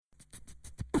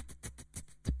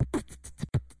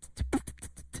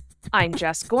I'm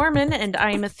Jess Gorman, and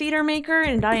I am a theater maker,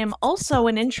 and I am also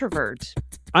an introvert.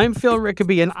 I'm Phil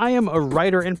Rickaby, and I am a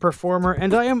writer and performer,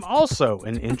 and I am also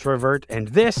an introvert, and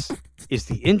this is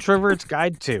the Introvert's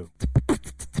Guide to.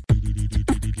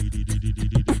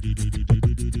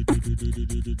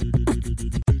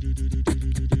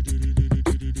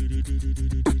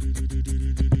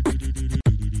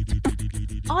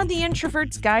 On the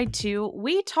Introvert's Guide to,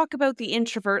 we talk about the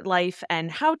introvert life and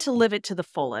how to live it to the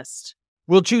fullest.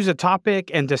 We'll choose a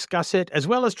topic and discuss it, as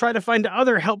well as try to find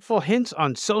other helpful hints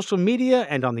on social media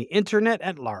and on the internet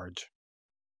at large.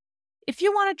 If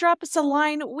you want to drop us a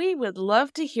line, we would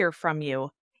love to hear from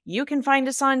you. You can find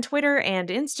us on Twitter and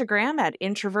Instagram at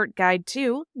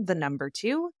introvertguide2, the number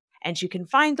 2, and you can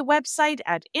find the website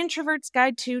at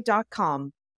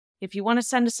introvertsguide2.com. If you want to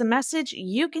send us a message,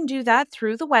 you can do that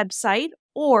through the website,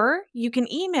 or you can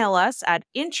email us at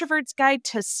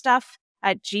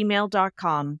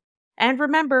introvertsguidetostuff@gmail.com. And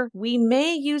remember, we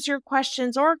may use your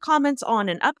questions or comments on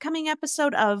an upcoming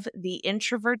episode of The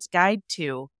Introvert's Guide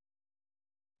to.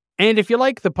 And if you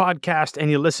like the podcast and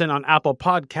you listen on Apple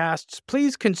Podcasts,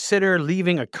 please consider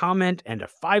leaving a comment and a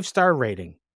 5-star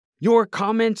rating. Your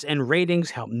comments and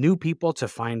ratings help new people to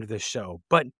find the show.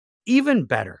 But even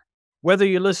better, whether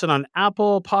you listen on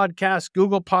Apple Podcasts,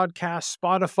 Google Podcasts,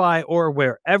 Spotify, or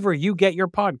wherever you get your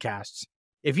podcasts,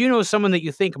 if you know someone that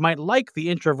you think might like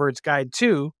The Introvert's Guide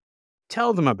to,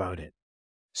 tell them about it.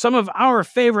 Some of our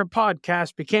favorite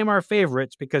podcasts became our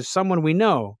favorites because someone we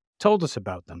know told us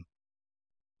about them.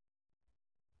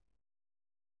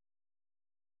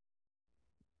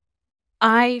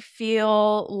 I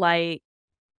feel like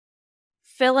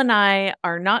Phil and I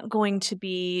are not going to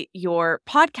be your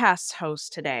podcast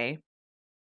host today.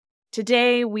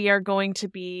 Today, we are going to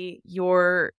be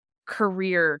your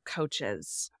career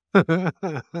coaches.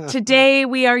 Today,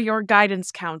 we are your guidance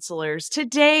counselors.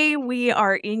 Today, we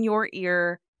are in your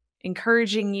ear,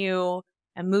 encouraging you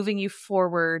and moving you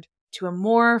forward to a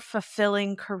more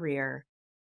fulfilling career.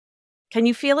 Can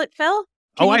you feel it, Phil?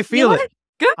 I feel it.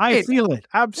 Good. I feel it.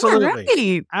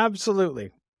 Absolutely. Right.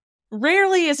 Absolutely.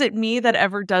 Rarely is it me that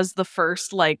ever does the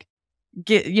first,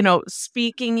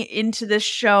 speaking into this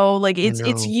show. Like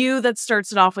it's you that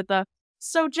starts it off with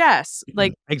so Jess,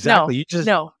 exactly.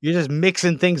 You're just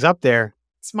mixing things up there.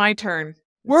 It's my turn.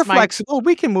 We're flexible.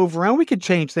 We can move around. We can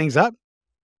change things up.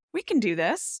 We can do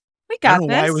this. We I got don't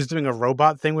know this. why I was doing a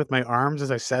robot thing with my arms as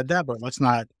I said that, but let's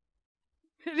not.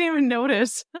 I didn't even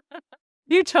notice.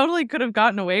 You totally could have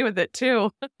gotten away with it too.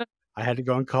 I had to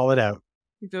go and call it out.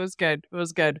 It was good. It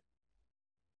was good.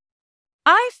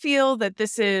 I feel that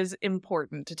this is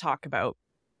important to talk about.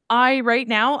 Right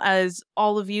now, as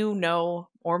all of you know,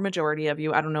 or majority of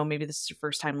you, I don't know, maybe this is your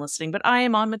first time listening, but I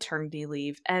am on maternity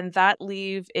leave, and that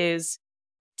leave is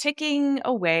ticking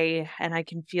away, and I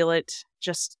can feel it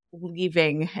just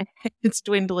leaving. It's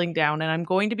dwindling down, and I'm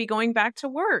going to be going back to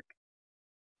work.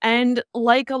 And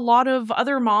like a lot of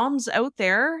other moms out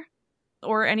there,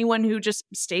 or anyone who just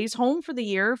stays home for the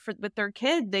year with their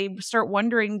kid, they start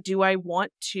wondering, do I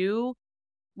want to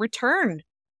return?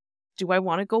 Do I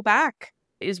want to go back?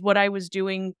 Is what I was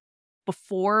doing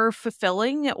before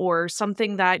fulfilling, or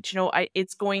something that,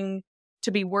 it's going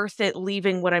to be worth it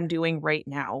leaving what I'm doing right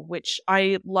now, which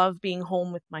I love being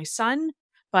home with my son.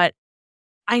 But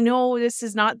I know this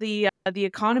is not the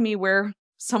economy where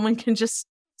someone can just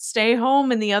stay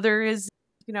home and the other is,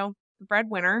 the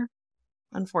breadwinner,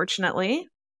 unfortunately.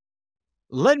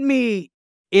 Let me,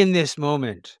 in this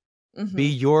moment, be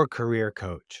your career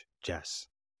coach, Jess.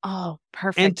 Oh,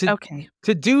 perfect. Okay.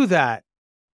 To do that,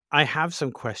 I have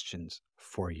some questions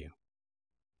for you.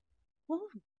 Ooh.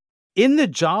 In the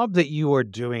job that you are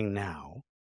doing now,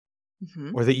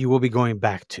 or that you will be going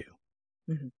back to,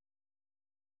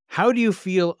 how do you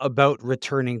feel about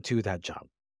returning to that job?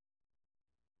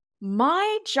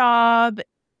 My job,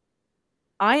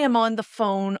 I am on the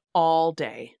phone all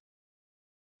day.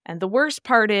 And the worst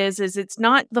part is it's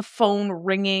not the phone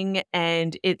ringing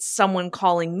and it's someone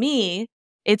calling me.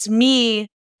 It's me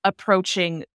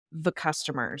approaching the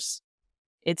customers.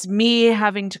 It's me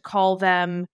having to call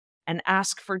them and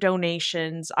ask for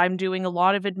donations. I'm doing a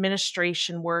lot of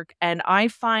administration work, and I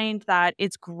find that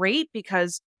it's great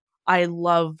because I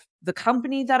love the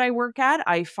company that I work at.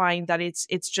 I find that it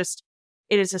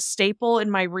is a staple in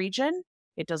my region.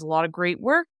 It does a lot of great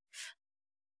work.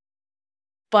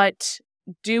 But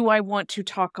do I want to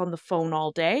talk on the phone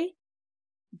all day?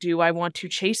 Do I want to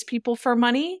chase people for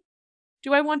money?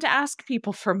 Do I want to ask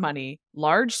people for money?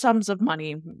 Large sums of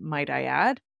money, might I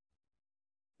add?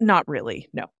 Not really,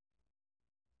 no.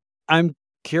 I'm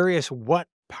curious, what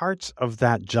parts of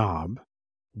that job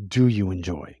do you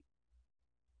enjoy?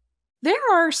 There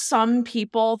are some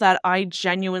people that I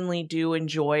genuinely do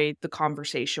enjoy the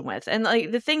conversation with. And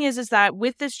like the thing is that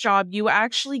with this job, you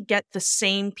actually get the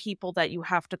same people that you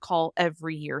have to call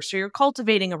every year. So you're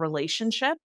cultivating a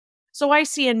relationship. So I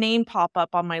see a name pop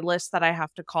up on my list that I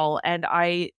have to call and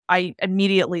I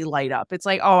immediately light up. It's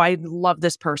like, "Oh, I love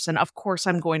this person. Of course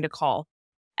I'm going to call."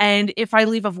 And if I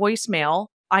leave a voicemail,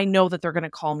 I know that they're going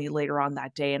to call me later on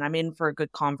that day and I'm in for a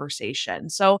good conversation.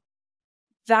 So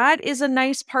that is a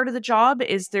nice part of the job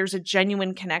is there's a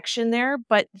genuine connection there,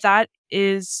 but that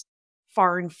is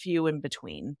far and few in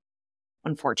between,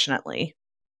 unfortunately.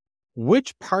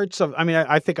 Which parts of, I mean,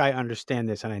 I think I understand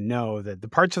this and I know that the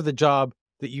parts of the job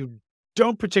that you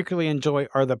don't particularly enjoy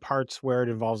are the parts where it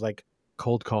involves like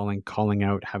cold calling, calling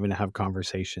out, having to have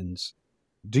conversations.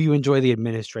 Do you enjoy the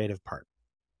administrative part?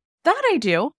 That I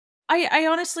do. I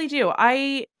honestly do.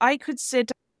 I could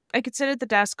sit at the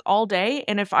desk all day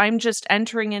and if I'm just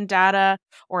entering in data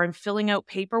or I'm filling out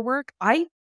paperwork, I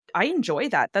enjoy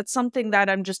that. That's something that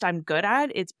I'm good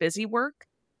at. It's busy work.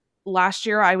 Last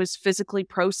year I was physically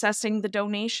processing the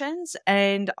donations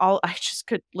and I just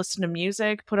could listen to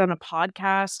music, put on a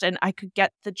podcast and I could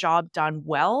get the job done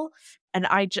well and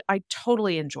I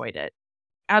totally enjoyed it.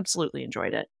 Absolutely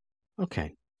enjoyed it.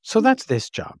 Okay. So that's this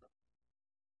job.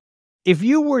 If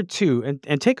you were to,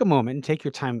 and take a moment and take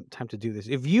your time to do this.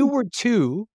 If you were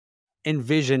to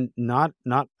envision not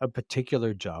a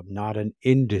particular job, not an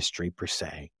industry per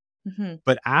se, Mhm.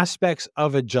 but aspects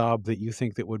of a job that you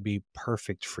think that would be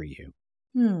perfect for you,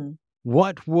 Hmm.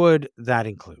 what would that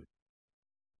include?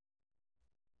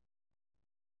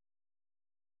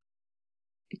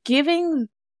 Giving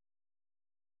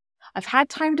I've had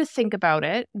time to think about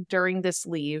it during this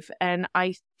leave, and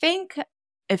I think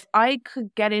if I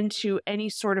could get into any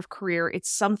sort of career, it's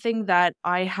something that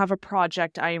I have a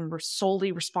project I am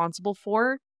solely responsible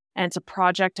for, and it's a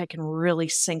project I can really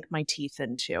sink my teeth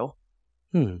into.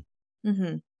 Hmm.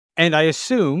 Mhm. And I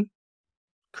assume,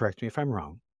 correct me if I'm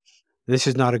wrong, this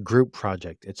is not a group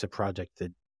project. It's a project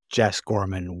that Jess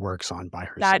Gorman works on by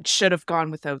herself. That should have gone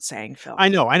without saying, Phil. I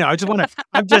know. I just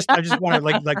wanna,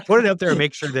 like, put it out there and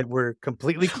make sure that we're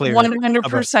completely clear about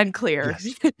 100% clear.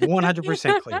 yes,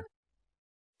 100% clear.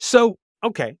 So,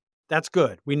 okay, that's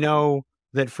good. We know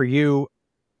that for you,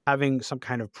 having some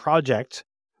kind of project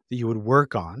that you would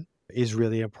work on is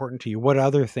really important to you. What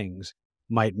other things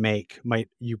might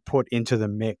you put into the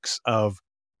mix of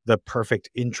the perfect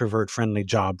introvert friendly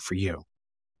job for you?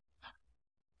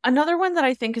 Another one that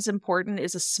I think is important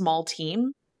is a small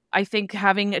team. I think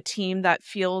having a team that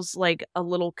feels like a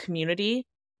little community,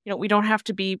 we don't have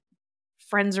to be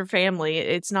friends or family.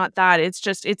 It's not that. It's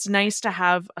just it's nice to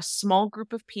have a small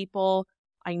group of people.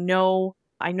 I know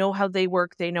how they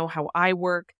work, they know how I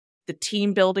work. The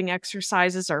team building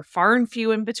exercises are far and few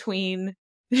in between.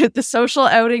 The social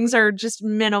outings are just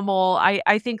minimal.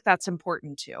 I think that's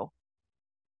important too.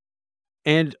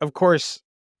 And of course,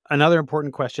 another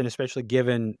important question, especially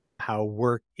given how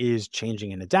work is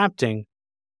changing and adapting,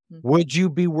 Mhm. would you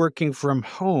be working from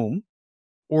home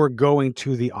or going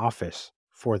to the office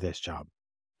for this job?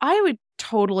 I would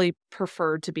totally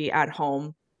prefer to be at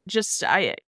home. Just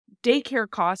I daycare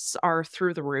costs are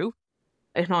through the roof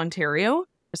in Ontario.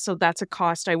 So that's a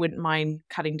cost I wouldn't mind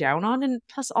cutting down on. And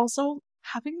plus, also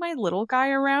having my little guy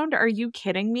around. Are you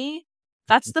kidding me?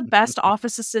 That's the best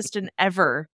office assistant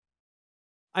ever.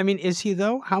 I mean, is he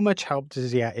though? How much help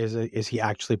is he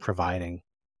actually providing?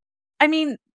 I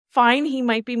mean, fine, he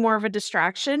might be more of a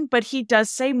distraction, but he does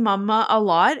say mama a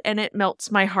lot and it melts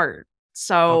my heart.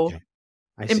 So Okay,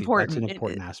 I see. That's an important.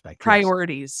 important aspect. Yes.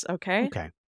 Priorities. Okay. Okay.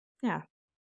 Yeah.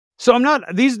 So I'm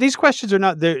not these questions are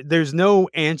not there. There's no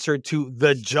answer to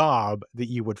the job that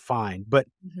you would find, but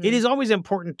it Hmm. is always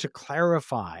important to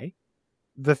clarify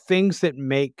the things that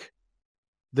make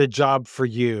the job for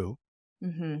you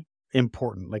Hmm.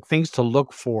 important, like things to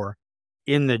look for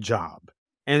in the job.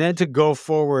 And then to go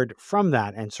forward from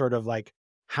that and sort of like,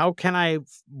 how can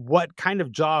what kind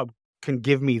of job can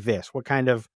give me this? What kind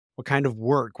of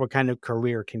work, what kind of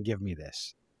career can give me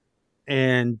this?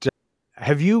 And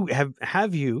have you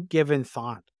given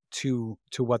thought to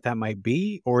what that might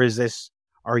be? Or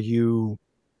are you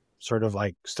sort of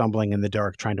like stumbling in the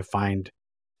dark trying to find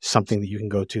something that you can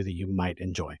go to that you might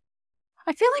enjoy?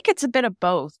 I feel like it's a bit of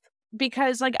both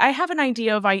because like I have an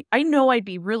idea of I know I'd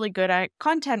be really good at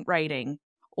content writing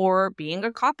or being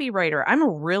a copywriter. I'm a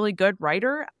really good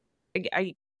writer. I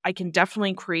I, I can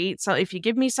definitely create. So if you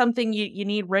give me something you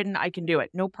need written, I can do it.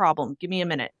 No problem. Give me a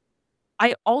minute.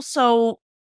 I also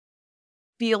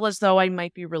feel as though I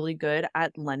might be really good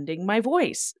at lending my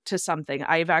voice to something.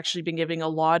 I've actually been giving a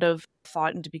lot of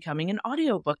thought into becoming an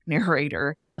audiobook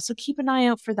narrator. So keep an eye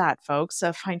out for that, folks.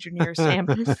 Find your nearest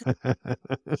Amazon.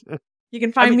 You can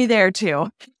I find mean, me there too.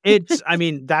 I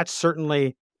mean, that's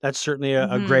certainly a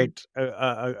Mhm. great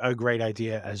a great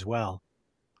idea as well.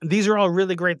 These are all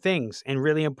really great things and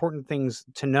really important things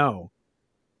to know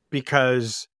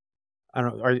because I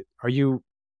don't know, are you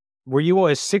were you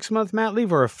a 6-month mat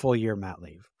leave or a full year mat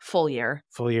leave? Full year.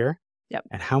 Full year? Yep.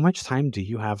 And how much time do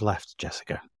you have left,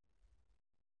 Jessica?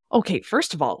 Okay,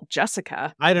 first of all,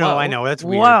 Jessica. I don't know. I Whoa. know that's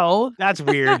weird. Whoa. That's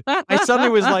weird. I suddenly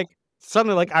was like,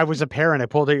 I was a parent. I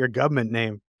pulled out your government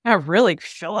name. Really,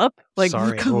 Philip? Like,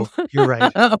 Sorry. come Oh, you're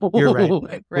right. You're right. on.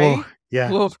 Oh, Right? yeah.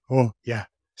 Whoa. Oh, yeah.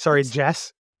 Sorry,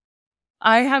 Jess.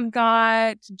 I have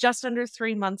got just under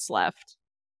 3 months left.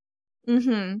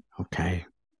 Mm-hmm. Okay.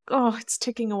 Oh, it's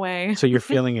ticking away. So you're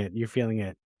feeling it. You're feeling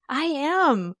it. I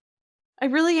am. I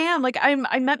really am. Like I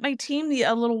met my team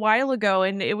a little while ago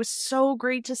and it was so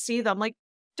great to see them. Like,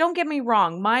 don't get me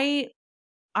wrong,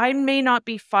 I may not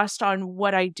be fussed on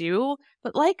what I do,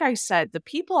 but like I said, the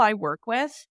people I work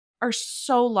with are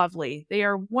so lovely. They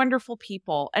are wonderful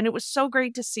people, and it was so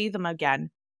great to see them again.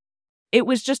 It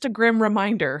was just a grim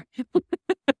reminder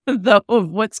though of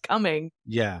what's coming.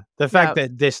 Yeah. The fact Yeah.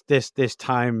 that this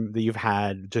time that you've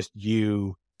had just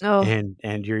you Oh,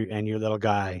 and your little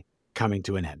guy coming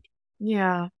to an end.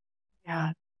 yeah.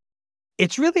 Yeah.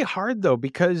 It's really hard though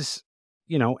because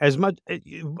as much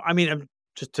I mean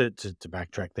just to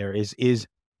backtrack there is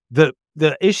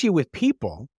the issue with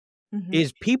people Mhm.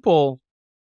 is people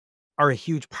are a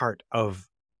huge part of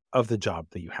the job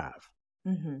that you have.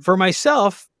 Mhm. For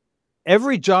myself,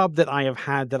 every job that I have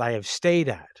had that I have stayed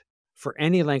at for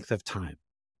any length of time,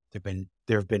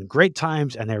 there have been great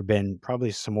times and there have been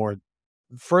probably some more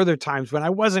further times when I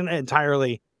wasn't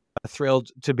entirely thrilled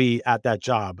to be at that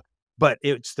job, but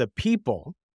it's the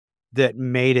people that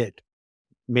made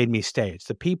me stay. It's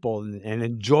the people and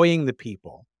enjoying the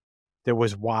people that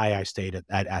was why I stayed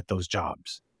at those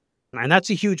jobs. And that's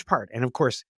a huge part. And of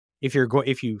course, if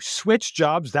you switch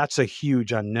jobs, that's a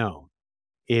huge unknown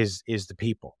is the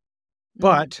people. Mhm.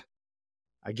 But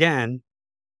again,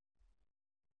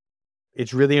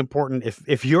 it's really important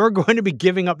if you're going to be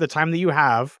giving up the time that you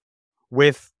have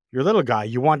with your little guy,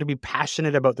 you want to be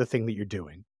passionate about the thing that you're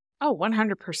doing. Oh,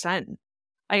 100%.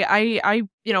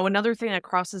 Another thing that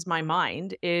crosses my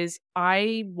mind is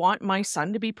I want my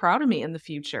son to be proud of me in the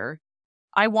future.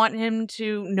 I want him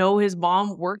to know his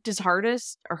mom worked his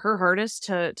hardest or her hardest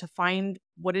to find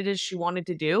what it is she wanted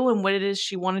to do and what it is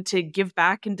she wanted to give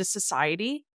back into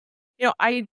society.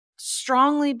 I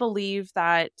strongly believe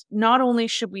that not only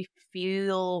should we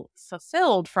feel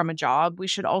fulfilled from a job, we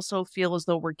should also feel as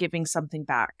though we're giving something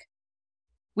back.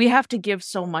 We have to give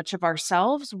so much of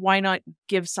ourselves. Why not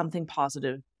give something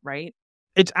positive, right?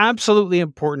 It's absolutely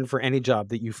important for any job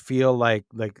that you feel like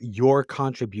your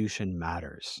contribution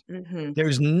matters. Mhm.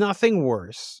 There's nothing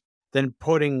worse than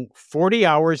putting 40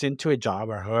 hours into a job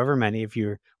or however many if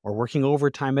you're or working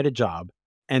overtime at a job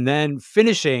and then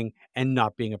finishing and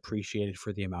not being appreciated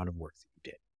for the amount of work that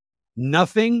you did.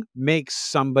 Nothing makes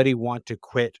somebody want to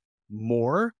quit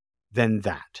more than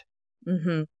that.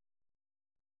 Mhm.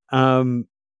 Um,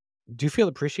 do you feel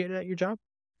appreciated at your job?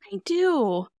 I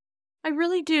do. I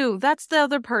really do. That's the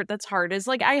other part that's hard is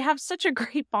like I have such a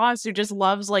great boss who just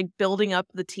loves like building up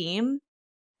the team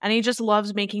and he just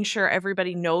loves making sure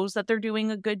everybody knows that they're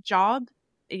doing a good job.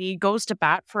 He goes to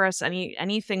bat for us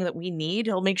anything that we need.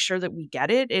 He'll make sure that we get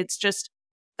it. It's just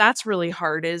that's really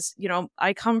hard is,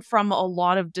 I come from a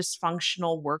lot of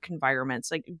dysfunctional work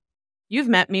environments. Like you've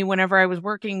met me whenever I was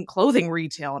working clothing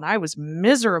retail and I was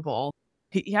miserable.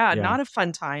 Yeah, Yeah. not a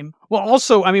fun time. Well,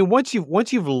 also, I mean, once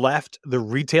you've left the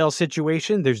retail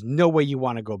situation, there's no way you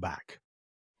want to go back,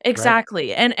 right?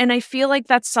 Exactly, and I feel like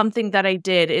that's something that I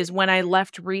did is when I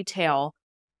left retail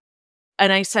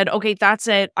and I said, "Okay, that's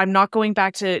it. I'm not going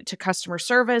back to customer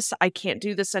service. I can't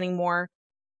do this anymore."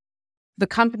 The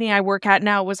company I work at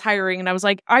now was hiring and I was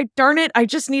like, "I darn it, I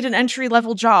just need an entry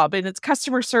level job and it's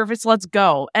customer service. Let's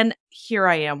go." And here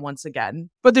I am once again.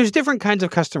 But there's different kinds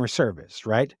of customer service,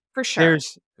 right? For sure.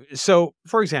 There's so,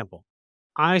 for example,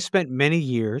 I spent many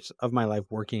years of my life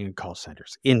working in call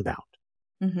centers, inbound.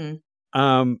 Mhm.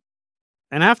 Um,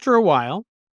 and after a while,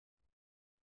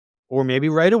 or maybe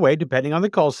right away, depending on the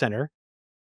call center,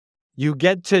 you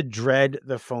get to dread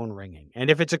the phone ringing. And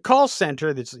if it's a call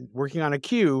center that's working on a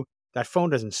queue, that phone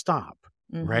doesn't stop,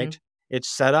 Mhm. right? It's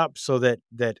set up so that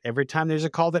every time there's a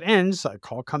call that ends, a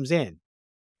call comes in.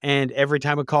 And every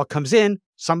time a call comes in,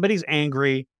 somebody's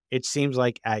angry, it seems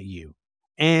like at you.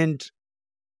 And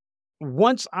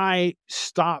once I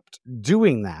stopped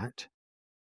doing that,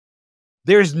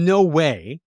 there's no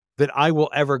way that I will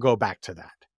ever go back to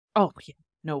that. Oh, yeah.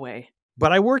 No way.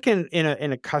 But I work in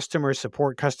a customer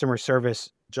support, customer service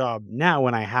job now,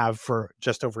 and I have for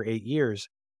just over 8 years.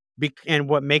 And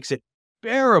what makes it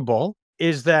bearable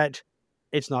is that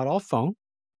it's not all phone.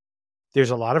 There's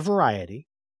a lot of variety,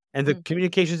 and the Mm,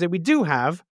 communications that we do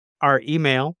have are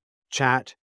email,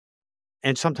 chat,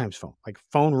 and sometimes phone. Like,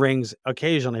 phone rings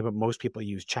occasionally, but most people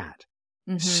use chat.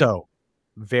 mhm. So,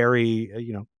 very,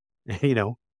 you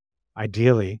know,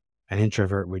 ideally, an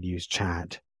introvert would use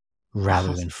chat rather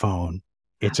Oh, than phone.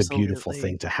 It's a beautiful absolutely.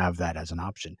 thing to have that as an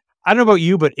option. I don't know about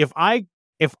you, but if I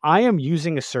am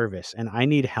using a service and I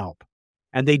need help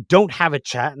and they don't have a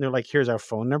chat and they're like, "Here's our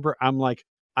phone number," I'm like,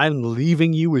 "I'm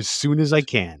leaving you as soon as I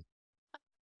can."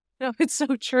 No, it's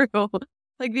so true.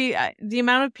 Like, the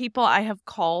amount of people I have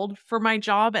called for my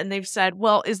job and they've said,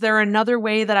 "Well, is there another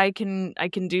way that I can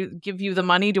give you the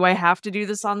money? Do I have to do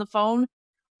this on the phone?"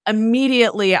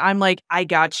 Immediately, I'm like, "I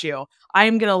got you. I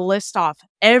am gonna list off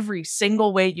every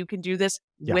single way you can do this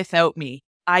Yeah. without me.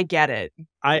 I get it."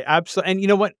 I absolutely, and you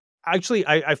know what? Actually,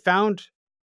 I found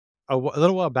a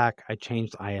little while back, I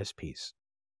changed ISPs.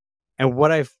 And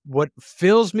what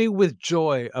fills me with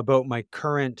joy about my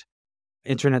current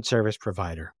internet service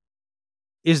provider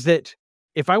is that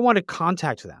if I want to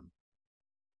contact them,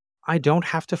 I don't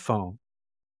have to phone.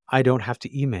 I don't have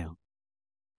to email.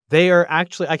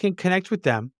 I can connect with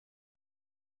them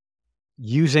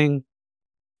using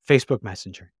Facebook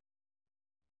Messenger.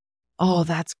 Oh,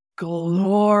 that's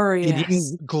It glorious.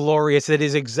 is glorious. It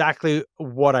is exactly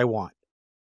what I want.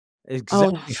 Oh,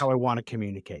 Exactly how I want to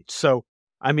communicate. So,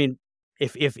 I mean,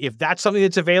 if that's something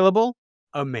that's available,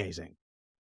 amazing.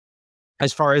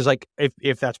 As far as like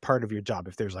if that's part of your job,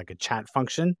 if there's like a chat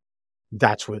function,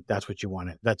 that's what you want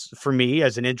it. That's for me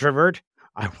as an introvert,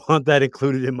 I want that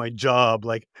included in my job.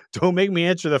 Like, don't make me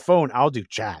answer the phone. I'll do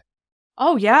chat.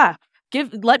 oh, yeah.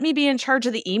 Let me be in charge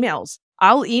of the emails.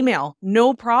 I'll email,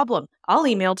 no problem. I'll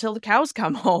email till the cows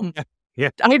come home. Yeah. Yeah.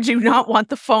 I do not want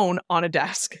the phone on a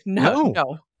desk. No, No,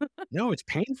 no. no, it's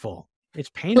painful. It's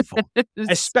painful,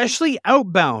 It's especially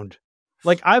outbound.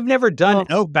 Like, I've never done ugh.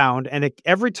 outbound, and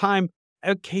every time,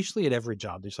 occasionally at every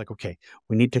job, there's like, okay,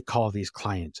 we need to call these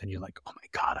clients, and you're like, oh my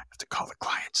god, I have to call the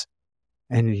clients.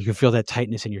 And you can feel that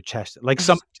tightness in your chest. Like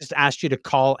someone just asked you to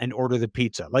call and order the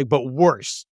pizza, like, but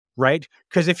worse, right?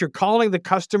 Because if you're calling the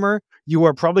customer, you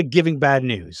are probably giving bad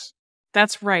news.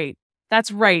 That's right.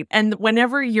 That's right. And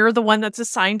whenever you're the one that's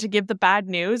assigned to give the bad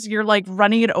news, you're like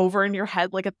running it over in your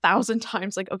head like 1,000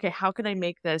 times. Like, okay, how can I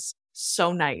make this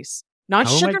so nice? Not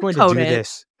How am I going to sugarcoat do it.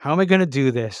 this? How am I going to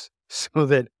do this so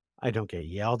that I don't get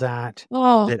yelled at,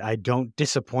 Oh, that I don't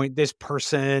disappoint this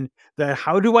person, that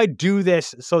how do I do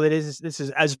this so that this is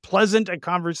as pleasant a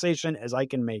conversation as I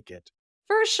can make it?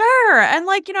 for sure. And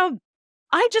like,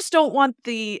 I just don't want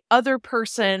the other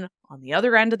person on the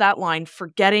other end of that line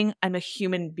forgetting I'm a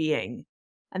human being.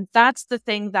 And that's the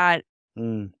thing that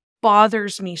Mm,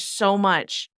 bothers me so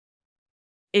much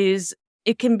is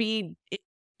it can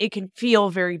feel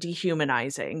very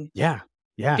dehumanizing yeah.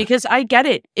 Yeah. because I get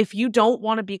it. If you don't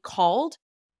want to be called,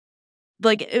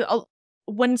 like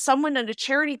when someone at a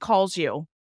charity calls you,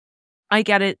 I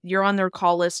get it. You're on their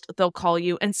call list. They'll call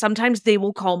you. And sometimes they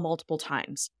will call multiple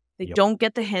times. They Yep. don't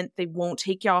get the hint. They won't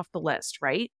take you off the list,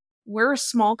 right? We're a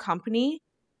small company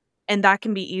and that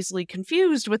can be easily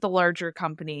confused with a larger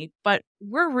company, but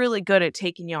we're really good at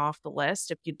taking you off the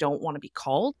list if you don't want to be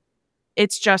called.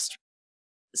 It's just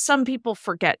some people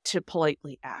forget to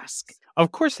politely ask.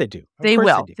 Of course they do. Of They course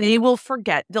they will. do. They will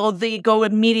forget. They go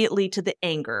immediately to the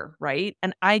anger, right?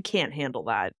 And I can't handle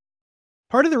that.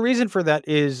 Part of the reason for that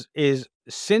is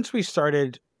since we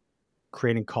started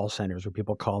creating call centers where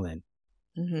people call in,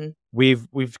 Mhm. we've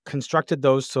constructed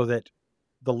those so that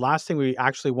the last thing we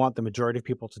actually want the majority of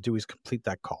people to do is complete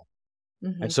that call.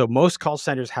 And Mhm. so most call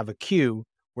centers have a queue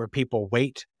where people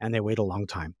wait and they wait a long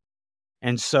time.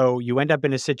 And so you end up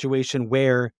in a situation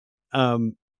where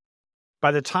um,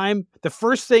 by the time the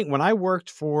first thing when I worked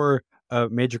for a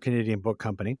major Canadian book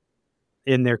company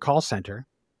in their call center,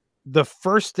 the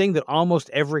first thing that almost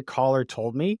every caller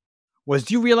told me was,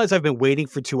 "Do you realize I've been waiting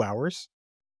for 2 hours?"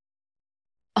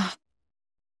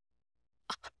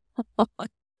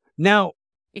 Now,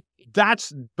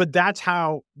 that's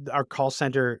how our call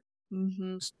center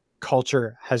Mhm.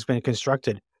 culture has been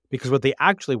constructed, because what they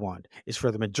actually want is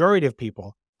for the majority of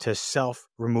people to self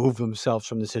remove themselves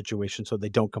from the situation so they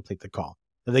don't complete the call.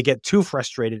 Then they get too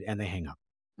frustrated and they hang up.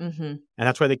 Mhm. And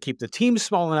that's why they keep the team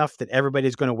small enough that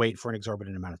everybody's going to wait for an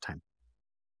exorbitant amount of time.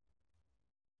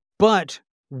 But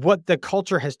what the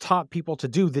culture has taught people to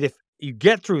do, that you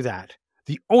get through that,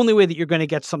 the only way that you're going to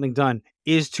get something done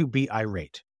is to be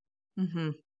irate.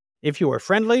 Mm-hmm. If you are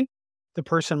friendly, the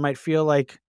person might feel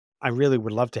like, I really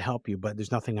would love to help you, but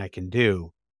there's nothing I can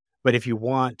do. But if you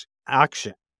want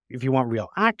action, if you want real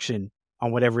action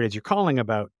on whatever it is you're calling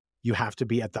about, you have to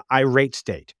be at the irate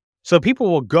state. So people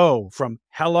will go from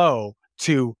hello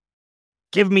to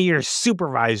give me your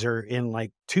supervisor in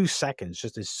like 2 seconds,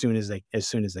 just as soon as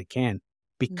they can,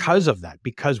 because of that,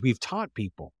 because we've taught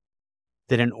people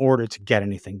that in order to get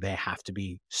anything, they have to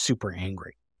be super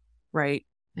angry. Right.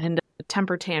 And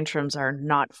temper tantrums are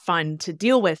not fun to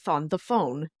deal with on the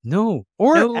phone. No,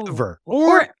 or No. ever,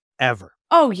 Or ever.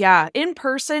 oh yeah, in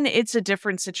person it's a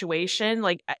different situation.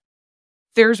 Like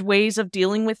there's ways of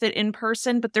dealing with it in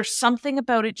person, but there's something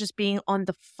about it just being on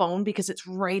the phone because it's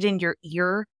right in your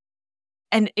ear,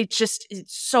 and it's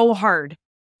so hard.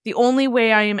 The only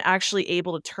way I am actually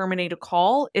able to terminate a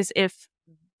call is if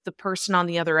the person on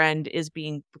the other end is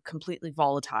being completely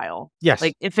volatile. Yes.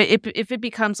 Like if it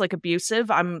becomes like abusive,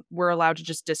 we're allowed to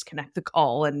just disconnect the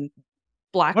call and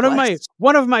blacklist.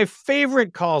 One of my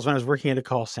favorite calls when I was working at a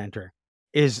call center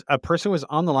is a person was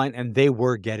on the line and they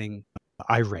were getting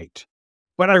irate.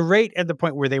 But irate at the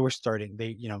point where they were starting,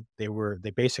 they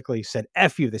basically said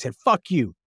F you. They said fuck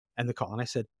you. And the call. And I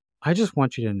said, I just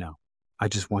want you to know. I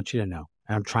just want you to know.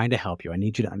 And I'm trying to help you. I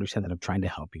need you to understand that I'm trying to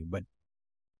help you. But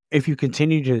if you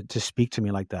continue to speak to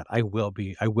me like that, I will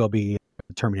be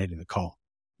terminating the call.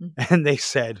 Mm-hmm. And they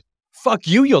said, fuck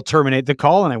you, you'll terminate the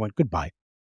call. And I went, goodbye.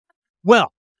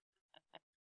 Well,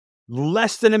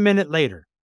 less than a minute later,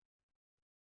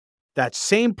 that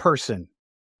same person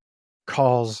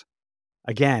calls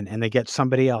again and they get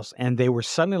somebody else. And they were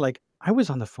suddenly like, I was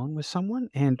on the phone with someone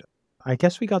and I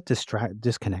guess we got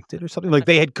disconnected or something. Like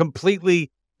they had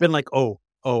completely been like, oh,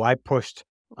 I pushed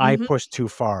too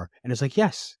far. And it's like,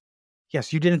 yes,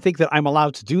 you didn't think that I'm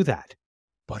allowed to do that,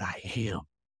 but I am.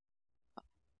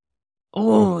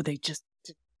 Oh, they just,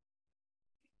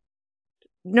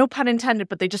 no pun intended,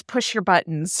 but they just push your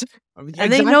buttons. Exactly.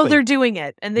 And they know they're doing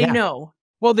it, and they know.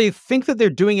 Well, they think that they're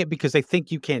doing it because they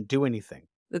think you can't do anything.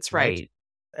 That's right.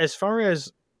 As far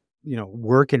as,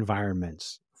 work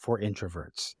environments for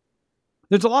introverts,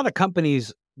 there's a lot of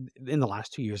companies in the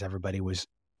last 2 years,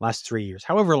 last 3 years,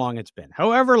 however long it's been,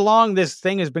 however long this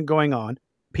thing has been going on,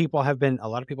 a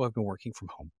lot of people have been working from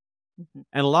home. Mm-hmm.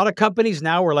 And a lot of companies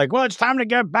now are like, well, it's time to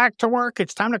get back to work.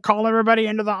 It's time to call everybody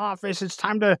into the office. It's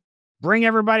time to bring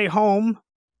everybody home.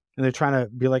 And they're trying to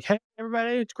be like, hey,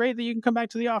 everybody, it's great that you can come back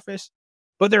to the office.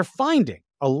 But they're finding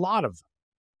a lot of them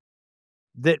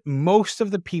that most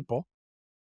of the people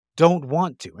don't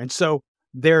want to. And so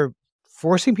they're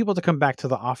forcing people to come back to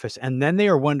the office. And then they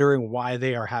are wondering why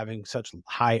they are having such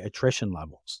high attrition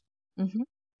levels. Mm-hmm.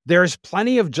 There's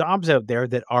plenty of jobs out there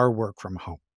that are work from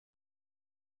home.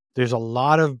 There's a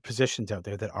lot of positions out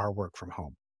there that are work from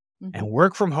home. Mm-hmm. And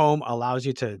work from home allows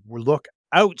you to look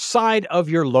outside of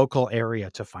your local area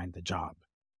to find the job,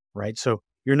 right? So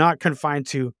you're not confined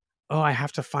to, oh, I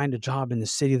have to find a job in the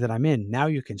city that I'm in. Now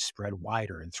you can spread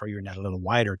wider and throw your net a little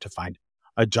wider to find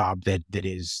a job that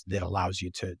allows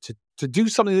you to do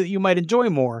something that you might enjoy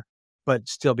more, but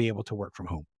still be able to work from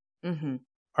home. Mm-hmm.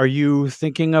 Are you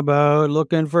thinking about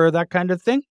looking for that kind of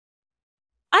thing?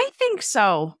 I think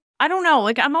so. I don't know.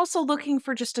 Like, I'm also looking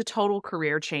for just a total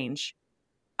career change.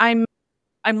 I'm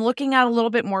looking at a little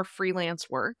bit more freelance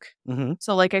work. Mm-hmm.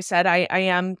 So like I said, I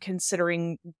am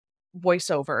considering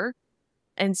voiceover.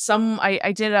 And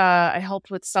I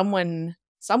helped with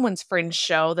someone's fringe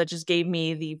show that just gave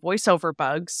me the voiceover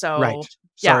bug. So right.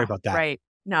 Sorry about that. Right.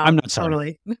 No, I'm not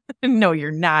sorry. Totally. No,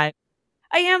 you're not.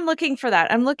 I am looking for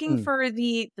that. I'm looking for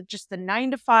just the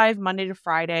 9 to 5, Monday to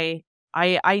Friday.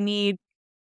 I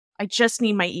just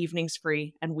need my evenings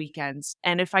free and weekends.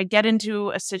 And if I get into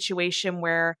a situation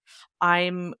where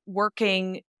I'm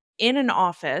working in an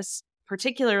office,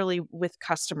 particularly with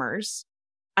customers,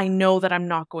 I know that I'm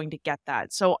not going to get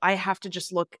that. So I have to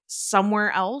just look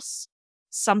somewhere else,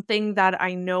 something that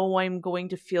I know I'm going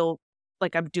to feel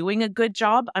like I'm doing a good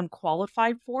job, I'm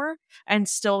qualified for, and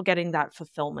still getting that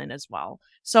fulfillment as well.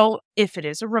 So if it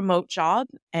is a remote job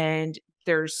and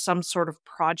there's some sort of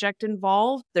project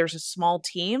involved, there's a small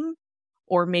team,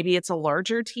 or maybe it's a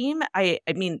larger team. I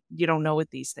mean, you don't know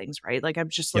with these things, right? Like I'm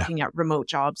just looking at remote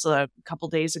jobs a couple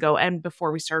days ago and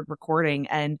before we started recording,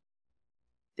 and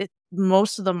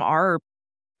most of them are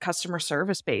customer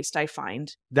service based, I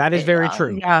find. That is very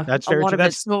true. Yeah, that's very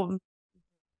true.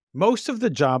 Most of the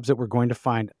jobs that we're going to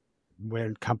find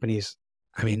when companies,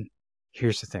 I mean,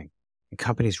 here's the thing. And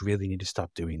companies really need to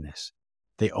stop doing this.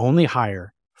 They only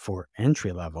hire for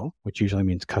entry level, which usually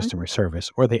means customer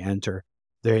service, or they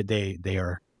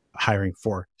are hiring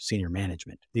for senior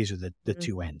management. These are the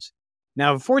two ends.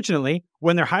 Now, unfortunately,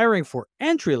 when they're hiring for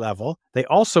entry level, they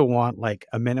also want like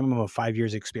a minimum of 5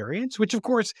 years experience, which of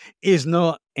course is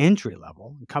not entry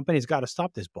level. Companies got to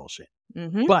stop this bullshit.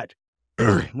 Mm-hmm. But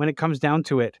when it comes down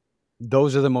to it,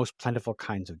 those are the most plentiful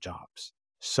kinds of jobs.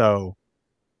 So,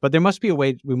 but there must be a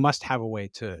way. We must have a way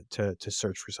to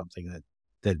search for something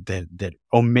that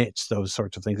omits those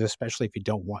sorts of things, especially if you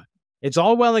don't want. It's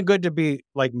all well and good to be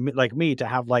like me to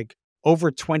have like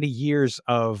over 20 years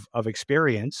of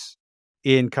experience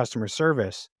in customer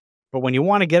service, but when you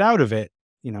want to get out of it,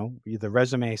 the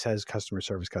resume says customer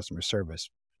service. You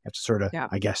have to sort of,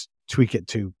 I guess, tweak it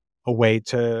to a way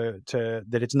to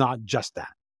that it's not just that.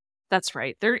 That's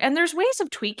right. There's ways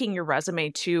of tweaking your resume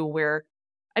too, where,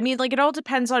 I mean, like, it all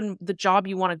depends on the job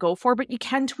you want to go for, but you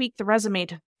can tweak the resume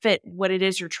to fit what it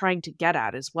is you're trying to get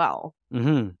at as well.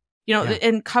 Mm-hmm.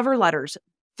 And cover letters,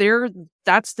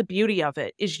 that's the beauty of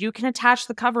it, is you can attach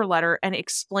the cover letter and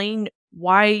explain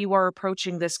why you are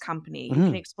approaching this company. You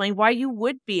can explain why you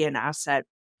would be an asset.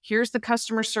 Here's the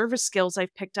customer service skills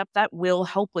I've picked up that will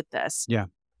help with this. Yeah.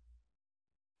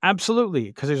 Absolutely.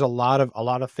 Because there's a lot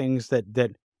of things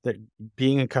that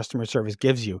being in customer service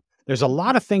gives you. There's a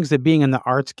lot of things that being in the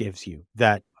arts gives you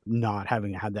that not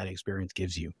having had that experience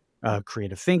gives you.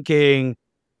 Creative thinking,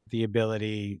 the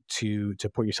ability to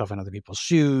put yourself in other people's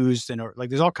shoes, and like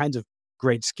there's all kinds of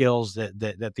great skills that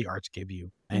the arts give you.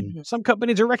 And some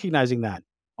companies are recognizing that,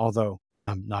 although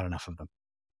not enough of them.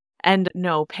 And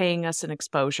no, paying us an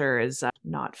exposure is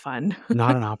not fun.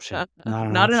 Not an option. Not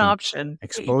an option.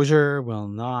 Exposure will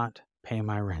not pay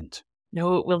my rent.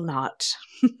 No, it will not.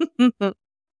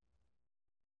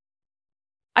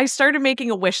 I started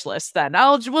making a wish list then.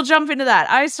 We'll jump into that.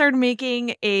 I started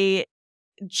making a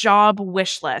job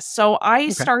wish list. So I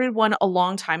started one a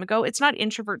long time ago. It's not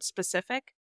introvert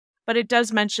specific, but it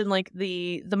does mention like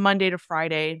the Monday to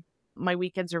Friday. My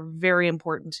weekends are very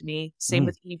important to me. Same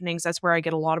with evenings. That's where I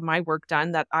get a lot of my work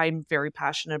done that I'm very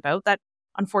passionate about. That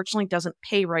unfortunately doesn't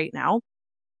pay right now.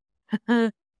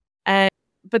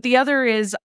 But the other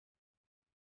is,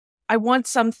 I want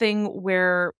something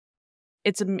where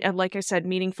it's, like I said,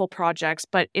 meaningful projects,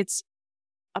 but it's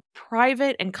a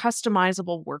private and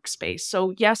customizable workspace.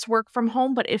 So yes, work from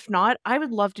home, but if not, I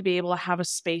would love to be able to have a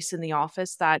space in the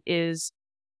office that is,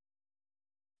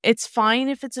 it's fine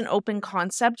if it's an open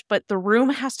concept, but the room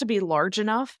has to be large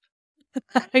enough.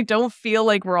 I don't feel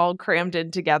like we're all crammed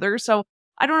in together. So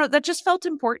I don't know, that just felt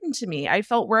important to me. I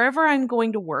felt wherever I'm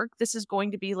going to work, this is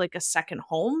going to be like a second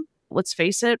home. Let's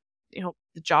face it,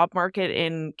 the job market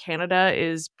in Canada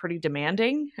is pretty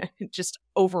demanding. Just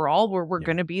overall, we're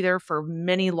going to be there for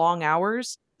many long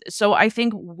hours. So I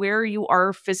think where you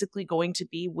are physically going to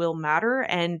be will matter.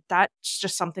 And that's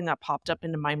just something that popped up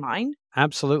into my mind.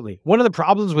 Absolutely. One of the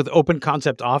problems with open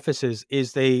concept offices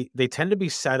is they tend to be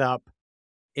set up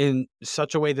in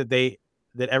such a way that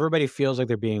everybody feels like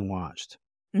they're being watched.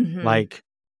 Like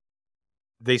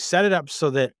they set it up so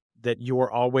that you are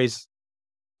always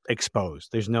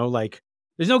exposed. There's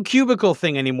no cubicle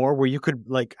thing anymore where you could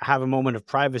like have a moment of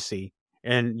privacy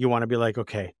and you want to be like,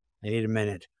 okay, I need a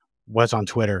minute. What's on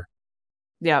Twitter?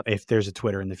 Yeah. If there's a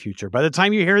Twitter in the future. By the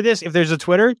time you hear this, if there's a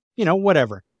Twitter,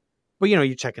 whatever. But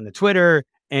you check in the Twitter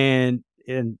and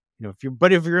if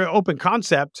you're an open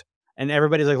concept and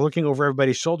everybody's like looking over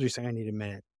everybody's shoulder, you're saying, I need a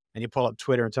minute. And you pull up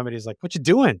Twitter and somebody's like, what you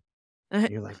doing? And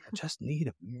you're like, I just need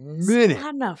a minute. It's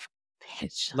not enough,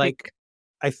 bitch. Like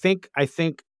I think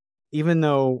even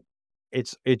though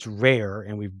it's rare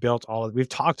and we've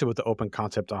talked about the open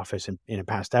concept office in a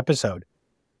past episode,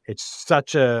 it's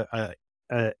such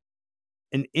an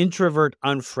introvert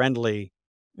unfriendly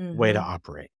way to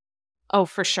operate. Oh,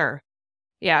 for sure.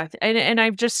 Yeah. And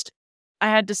I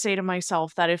had to say to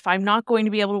myself that if I'm not going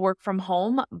to be able to work from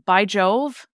home, by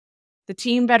Jove, the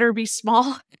team better be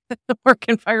small. The work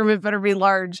environment better be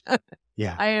large.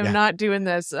 Yeah. I am not doing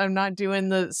this. I'm not doing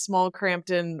the small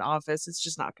cramped-in office. It's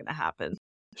just not going to happen.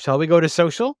 Shall we go to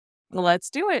social? Let's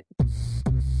do it.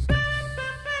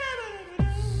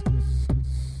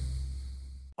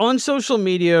 On social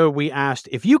media, we asked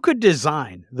if you could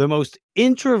design the most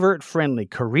introvert-friendly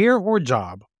career or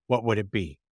job, what would it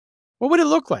be? What would it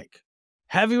look like?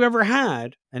 Have you ever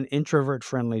had an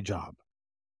introvert-friendly job?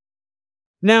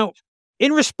 Now,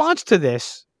 in response to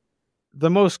this, the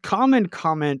most common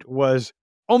comment was,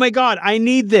 oh my God, I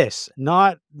need this.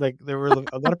 Not like there were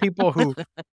a lot of people who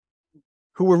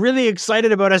were really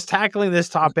excited about us tackling this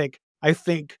topic, I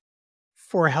think,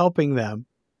 for helping them.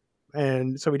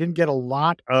 And so we didn't get a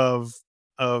lot of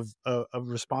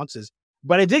responses,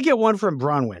 but I did get one from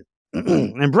Bronwyn.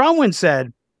 And Bronwyn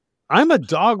said, I'm a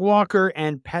dog walker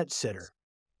and pet sitter.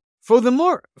 For the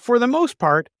most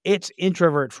part, it's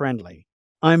introvert friendly.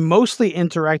 I'm mostly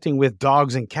interacting with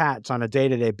dogs and cats on a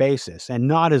day-to-day basis and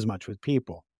not as much with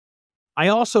people. I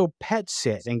also pet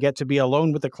sit and get to be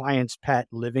alone with the client's pet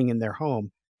living in their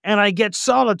home, and I get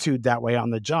solitude that way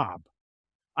on the job.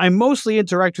 I mostly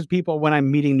interact with people when I'm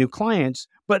meeting new clients,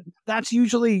 but that's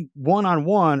usually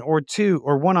one-on-one or two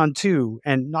or one-on-two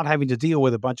and not having to deal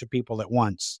with a bunch of people at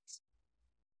once.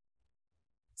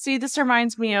 See, this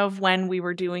reminds me of when we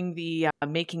were doing the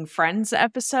Making Friends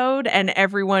episode, and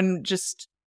everyone just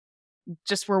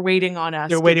were waiting on us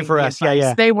They're waiting giving for the us. Yeah, advice.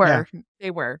 yeah. They Yeah. were.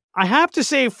 They were. I have to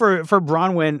say for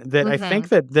Bronwyn that I think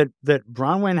Mhm. that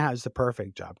Bronwyn has the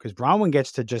perfect job because Bronwyn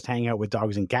gets to just hang out with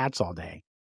dogs and cats all day.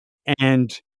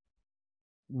 And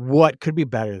what could be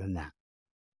better than that?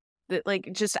 That, like,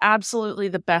 just absolutely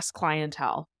the best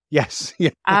clientele. Yes. Yeah.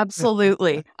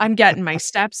 Absolutely. I'm getting my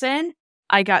steps in.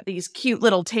 I got these cute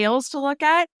little tails to look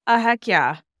at. Heck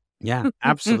yeah. Yeah,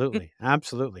 absolutely.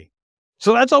 Absolutely.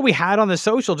 So that's all we had on the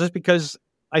social, just because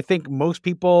I think most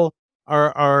people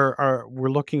are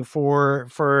we're looking for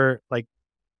like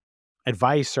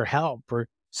advice or help or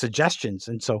suggestions.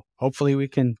 And so hopefully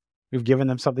we've given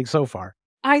them something so far.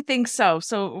 I think so.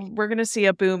 So we're gonna see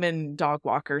a boom in dog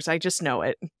walkers. I just know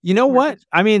it. You know We're what? just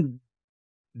I mean,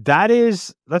 that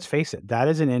is, let's face it, that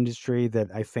is an industry that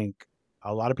I think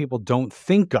a lot of people don't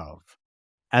think of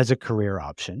as a career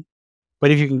option.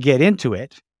 But if you can get into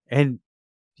it and,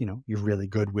 you're really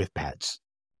good with pets,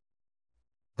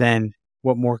 then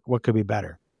what could be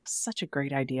better? such a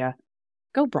great idea.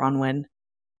 Go Bronwyn.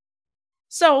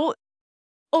 So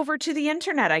over to the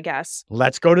internet, I guess.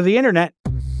 Let's go to the internet.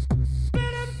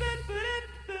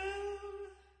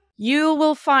 You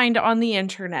will find on the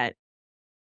internet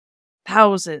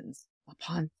thousands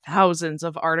upon thousands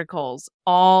of articles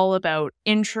all about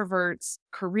introverts,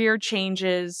 career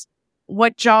changes,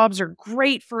 what jobs are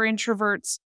great for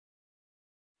introverts.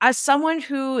 As someone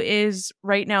who is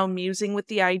right now musing with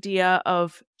the idea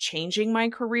of changing my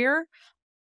career,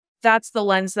 that's the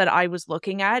lens that I was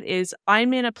looking at is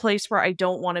I'm in a place where I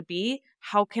don't want to be.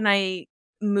 How can I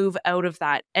move out of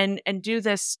that and do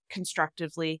this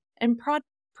constructively and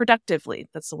productively?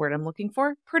 That's the word I'm looking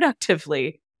for.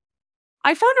 Productively.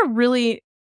 I found a really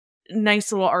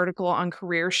nice little article on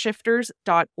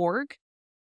careershifters.org.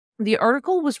 The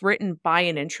article was written by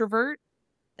an introvert,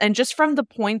 and just from the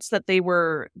points that they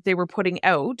were putting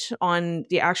out on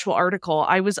the actual article,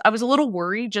 I was a little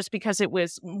worried just because it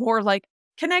was more like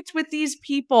connect with these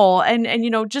people and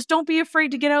just don't be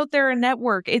afraid to get out there and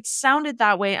network. It sounded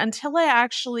that way until I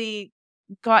actually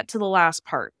got to the last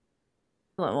part.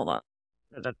 Hold on.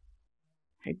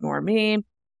 Ignore me.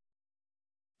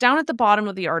 Down at the bottom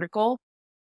of the article,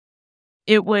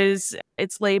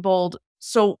 it's labeled,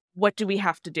 so what do we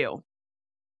have to do?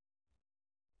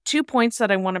 2 points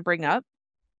that I want to bring up.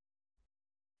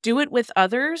 Do it with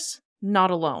others,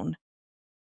 not alone.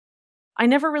 I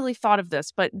never really thought of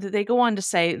this, but they go on to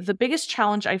say the biggest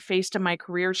challenge I faced in my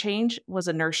career change was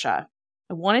inertia.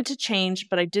 I wanted to change,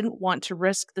 but I didn't want to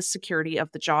risk the security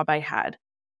of the job I had.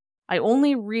 I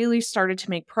only really started to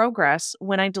make progress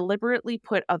when I deliberately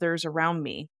put others around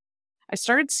me. I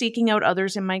started seeking out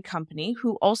others in my company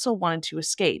who also wanted to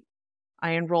escape.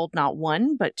 I enrolled not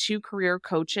one, but 2 career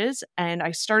coaches, and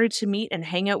I started to meet and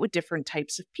hang out with different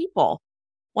types of people,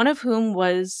 one of whom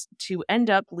was to end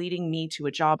up leading me to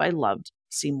a job I loved.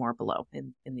 See more below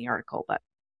in the article. But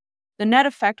the net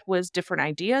effect was different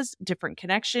ideas, different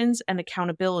connections, and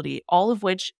accountability, all of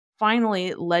which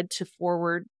finally led to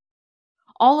forward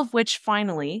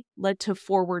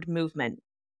movement.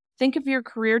 Think of your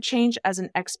career change as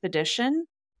an expedition,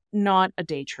 not a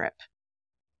day trip.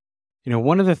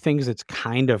 One of the things that's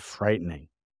kind of frightening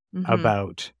Mhm.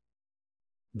 about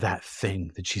that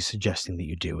thing that she's suggesting that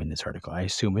you do in this article, I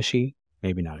assume a she,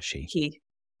 maybe not a she,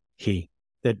 he,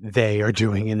 that they are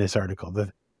doing in this article,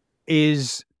 that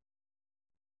is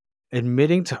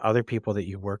admitting to other people that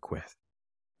you work with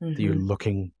that you're Mhm.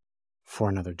 looking for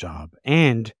another job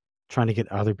and trying to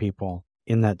get other people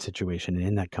in that situation and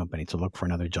in that company to look for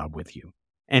another job with you.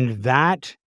 And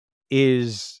that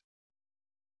is,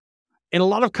 in a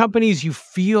lot of companies, you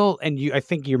feel, and I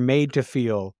think you're made to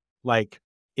feel like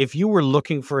if you were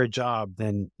looking for a job,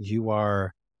 then you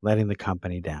are letting the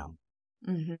company down.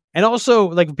 Mhm. And also,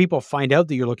 like, if people find out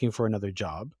that you're looking for another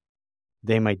job,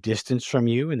 they might distance from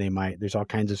you, and there's all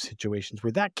kinds of situations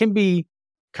where that can be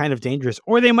kind of dangerous.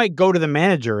 Or they might go to the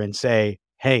manager and say,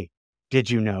 "Hey, did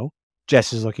you know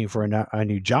Jess is looking for a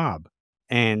new job?"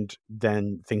 And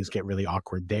then things get really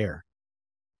awkward there.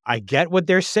 I get what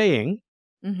they're saying,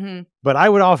 Mhm. but I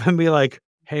would often be like,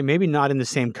 "Hey, maybe not in the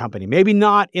same company. Maybe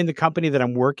not in the company that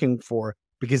I'm working for,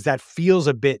 because that feels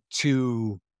a bit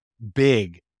too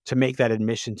big to make that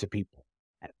admission to people.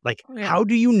 Like, Oh, yeah. how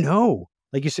do you know?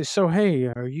 Like you say, so hey,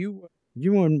 are you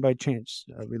on by chance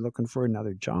are we looking for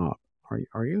another job?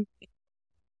 Are you?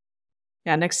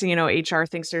 Yeah, next thing you know, HR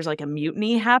thinks there's like a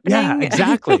mutiny Yeah, happening.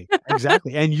 exactly.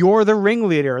 Exactly. And you're the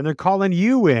ringleader and they're calling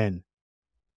you in.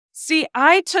 See,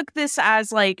 I took this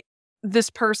as like this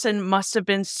person must have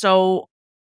been so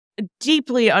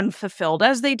deeply unfulfilled.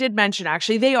 As they did mention,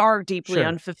 actually, they are deeply Sure.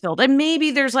 unfulfilled. And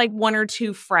maybe there's like one or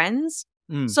two friends.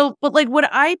 Mm. So, but like what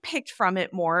I picked from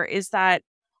it more is that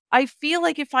I feel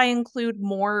like if I include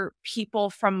more people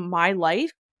from my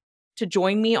life to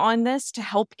join me on this to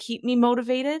help keep me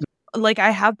motivated, like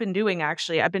I have been doing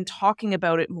actually, I've been talking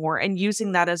about it more and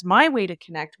using that as my way to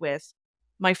connect with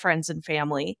my friends and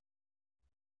family.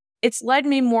 It's led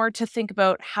me more to think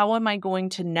about how am I going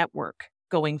to network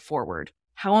going forward?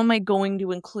 How am I going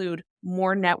to include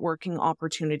more networking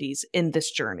opportunities in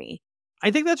this journey? I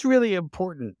think that's really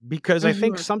important because I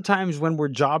think Mhm. sometimes when we're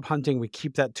job hunting, we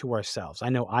keep that to ourselves. I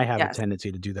know I have a Yes.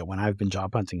 tendency to do that when I've been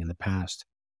job hunting in the past.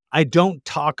 I don't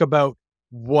talk about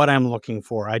what I'm looking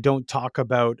for. I don't talk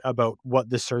about what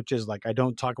the search is like. I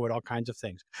don't talk about all kinds of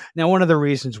things. Now, one of the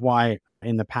reasons why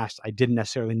in the past I didn't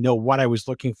necessarily know what I was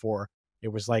looking for, it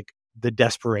was like the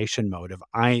desperation mode of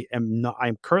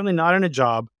I'm currently not in a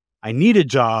job. I need a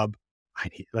job. I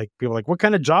need like people are like, what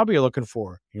kind of job are you looking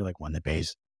for? You're like, one that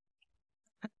pays.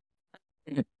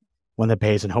 One that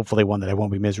pays and hopefully one that I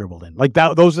won't be miserable in. Like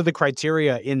that those are the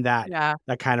criteria in Yeah.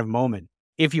 that kind of moment.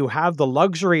 If you have the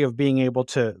luxury of being able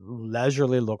to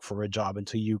leisurely look for a job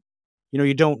until you're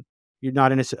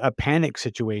not in a panic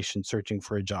situation searching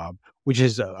for a job, which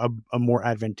is a more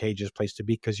advantageous place to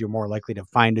be because you're more likely to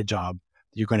find a job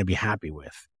that you're gonna be happy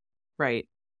with. Right.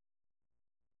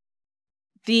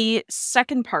 The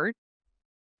second part,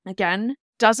 again,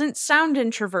 doesn't sound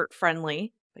introvert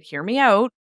friendly, but hear me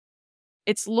out.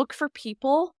 It's look for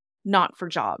people, not for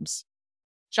jobs.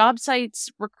 Job sites,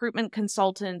 recruitment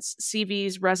consultants,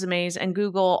 CVs, resumes, and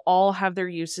Google all have their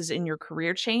uses in your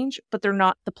career change, but they're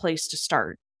not the place to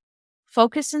start.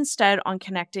 Focus instead on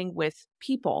connecting with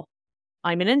people.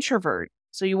 I'm an introvert,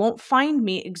 so you won't find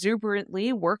me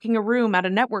exuberantly working a room at a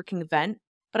networking event,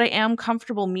 but I am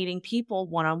comfortable meeting people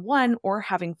one on one or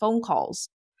having phone calls.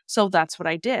 So that's what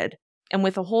I did, and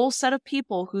with a whole set of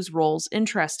people whose roles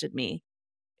interested me.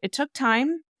 It took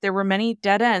time. There were many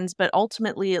dead ends, but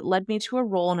ultimately it led me to a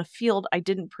role in a field I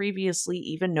didn't previously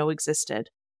even know existed.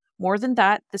 More than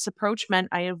that, this approach meant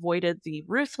I avoided the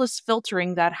ruthless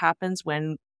filtering that happens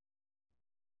when.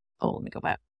 Oh, let me go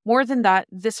back. More than that,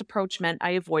 this approach meant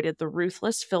I avoided the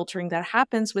ruthless filtering that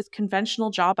happens with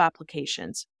conventional job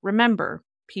applications. Remember,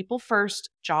 people first,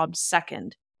 jobs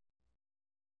second.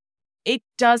 It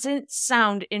doesn't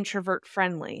sound introvert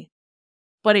friendly,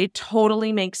 but it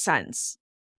totally makes sense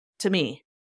to me.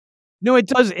 No, it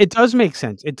does make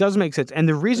sense. It does make sense. And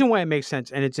the reason why it makes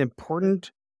sense, and it's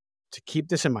important to keep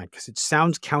this in mind because it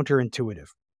sounds counterintuitive.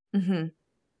 Mhm.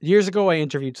 Years ago, I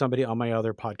interviewed somebody on my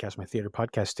other podcast, my theater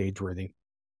podcast, Stageworthy,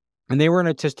 and they were an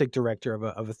artistic director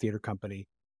of a theater company.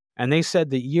 And they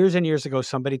said that years and years ago,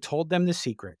 somebody told them the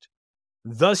secret,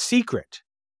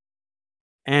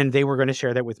 and they were going to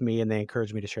share that with me, and they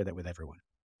encouraged me to share that with everyone.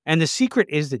 And the secret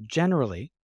is that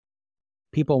generally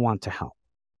people want to help.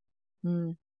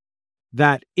 Mm.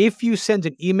 That if you send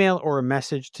an email or a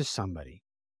message to somebody,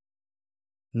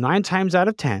 9 times out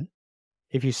of 10,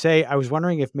 if you say, I was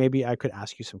wondering if maybe I could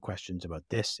ask you some questions about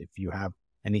this, if you have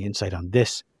any insight on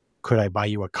this, could I buy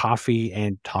you a coffee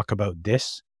and talk about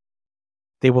this?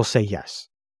 They will say yes.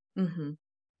 Mhm.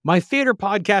 My theater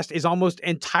podcast is almost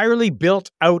entirely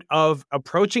built out of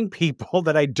approaching people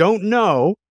that I don't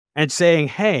know and saying,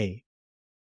 hey,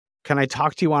 can I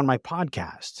talk to you on my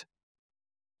podcast?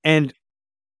 And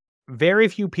very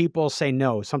few people say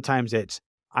no. Sometimes it's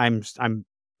I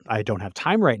don't have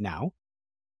time right now,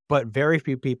 but very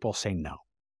few people say no.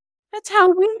 That's how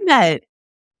we met.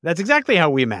 That's exactly how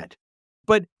we met.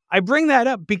 But I bring that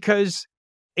up because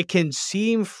it can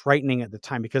seem frightening at the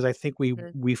time because I think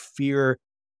Mm. we fear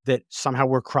that somehow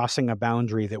we're crossing a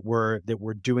boundary, that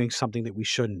we're doing something that we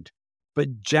shouldn't.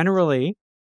 But generally,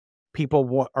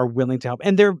 people are willing to help,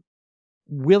 and they're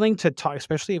willing to talk,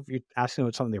 especially if you're asking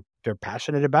about something they're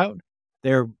passionate about.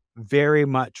 They're very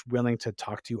much willing to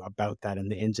talk to you about that and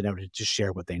the ins and outs to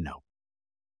share what they know.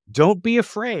 Don't be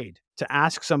afraid to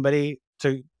ask somebody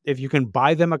to if you can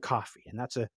buy them a coffee, and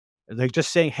that's a like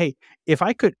just saying, "Hey, if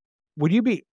I could, would you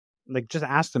be," like, just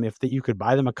ask them if that you could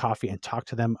buy them a coffee and talk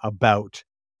to them about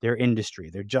their industry,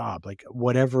 their job, like,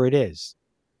 whatever it is,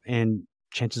 and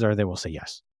chances are they will say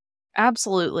yes.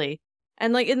 Absolutely.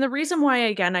 And the reason why,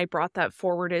 again, I brought that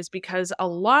forward is because a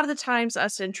lot of the times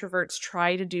us introverts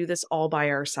try to do this all by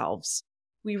ourselves.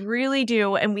 We really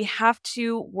do. And we have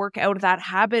to work out of that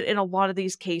habit in a lot of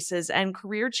these cases. And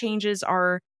career changes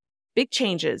are big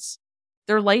changes.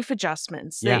 They're life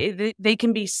adjustments. Yeah. They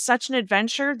can be such an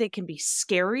adventure. They can be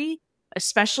scary,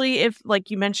 especially if,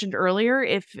 like you mentioned earlier,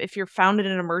 if you're found in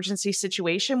an emergency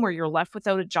situation where you're left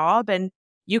without a job, and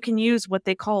you can use what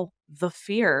they call the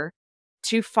fear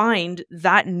to find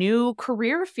that new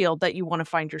career field that you want to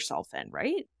find yourself in,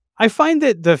 right? I find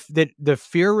that the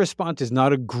fear response is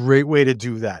not a great way to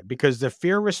do that, because the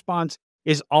fear response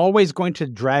is always going to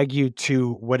drag you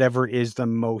to whatever is the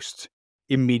most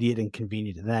immediate and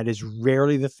convenient. And that is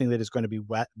rarely the thing that is going to be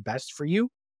best for you.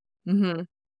 Mm-hmm.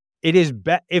 It is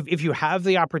if you have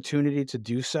the opportunity to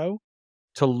do so,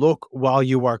 to look while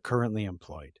you are currently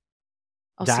employed.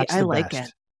 Oh, see, That's I the like best.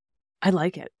 it. I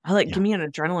like it. Yeah. Give me an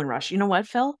adrenaline rush. You know what,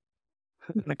 Phil?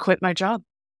 I'm going to quit my job.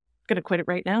 I'm going to quit it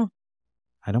right now.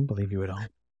 I don't believe you at all.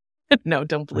 No,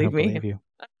 don't I believe don't me. believe you.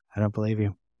 I don't believe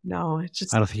you. No, it's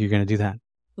just, I don't think you're going to do that.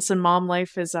 listen, mom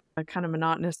life is kind of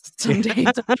monotonous some days.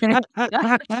 Okay?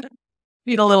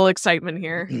 Need a little excitement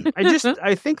here.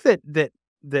 I think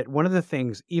that one of the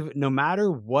things, even no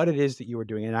matter what it is that you are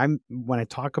doing, and when I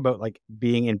talk about like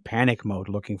being in panic mode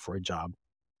looking for a job,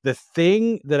 the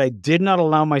thing that I did not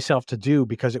allow myself to do,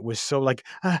 because it was so like,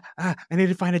 I need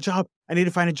to find a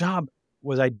job,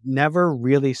 was I never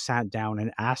really sat down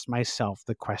and asked myself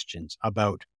the questions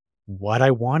about what I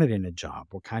wanted in a job,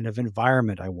 what kind of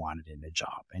environment I wanted in a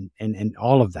job, and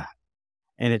all of that.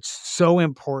 And it's so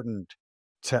important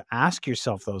to ask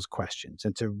yourself those questions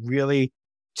and to really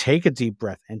take a deep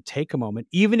breath and take a moment,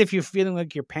 even if you're feeling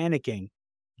like you're panicking.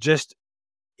 Just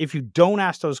if you don't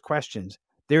ask those questions,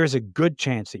 there is a good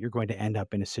chance that you're going to end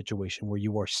up in a situation where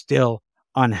you are still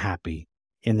unhappy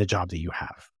in the job that you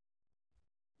have.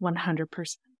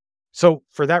 100%. So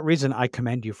for that reason, I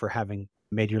commend you for having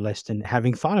made your list and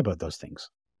having thought about those things.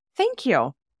 Thank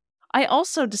you. I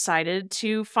also decided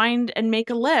to find and make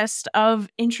a list of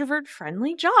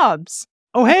introvert-friendly jobs.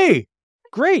 Oh, hey,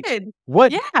 great. Good.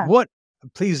 What, Yeah.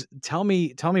 please tell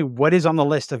me what is on the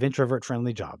list of introvert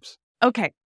friendly jobs?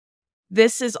 Okay.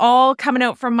 This is all coming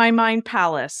out from my mind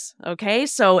palace. Okay.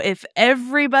 So if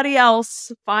everybody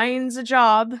else finds a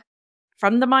job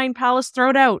from the mind palace, throw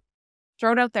it out.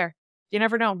 Throw it out there. You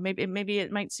never know. Maybe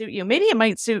it might suit you. Maybe it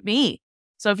might suit me.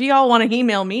 So if you all want to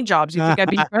email me jobs you think I'd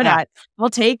be good at, I'll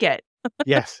take it.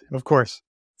 Yes, of course.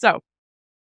 So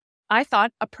I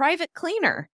thought a private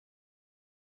cleaner.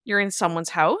 You're in someone's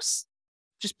house,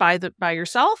 just by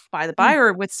yourself,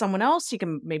 or with someone else. You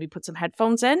can maybe put some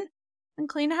headphones in and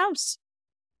clean a house.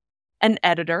 An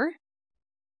editor,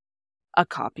 a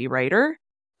copywriter,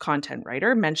 content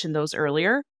writer, mentioned those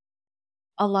earlier.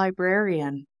 A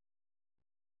librarian.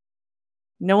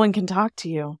 No one can talk to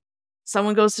you.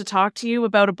 Someone goes to talk to you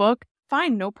about a book,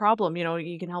 fine, no problem.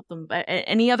 You can help them.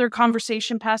 Any other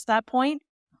conversation past that point,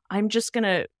 I'm just going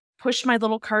to push my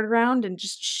little cart around and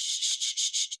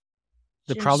just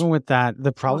The problem with that,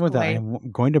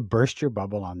 I'm going to burst your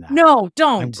bubble on that. No,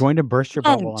 don't. I'm going to burst your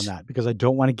bubble on that, because I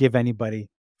don't want to give anybody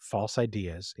false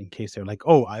ideas in case they're like,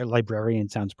 oh, a librarian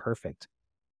sounds perfect.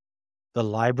 The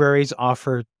libraries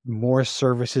offer more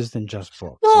services than just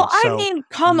books. Well, I mean,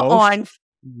 come on.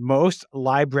 Most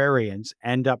librarians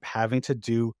end up having to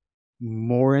do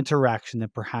more interaction than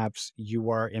perhaps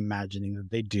you are imagining that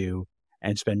they do,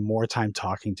 and spend more time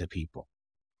talking to people.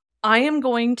 I am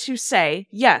going to say,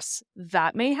 yes,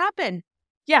 that may happen.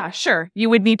 Yeah, sure. You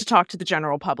would need to talk to the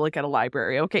general public at a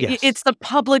library. Okay. Yes. It's the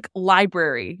public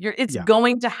library. It's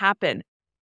going to happen.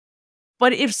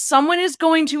 But if someone is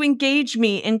going to engage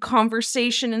me in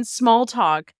conversation and small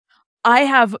talk, I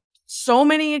have so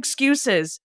many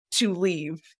excuses to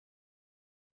leave.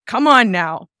 Come on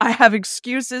now. I have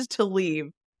excuses to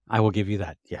leave. I will give you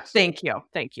that. Yes. Thank you.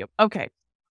 Okay.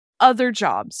 Other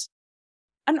jobs.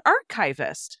 An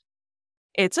archivist.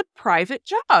 It's a private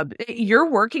job.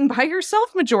 You're working by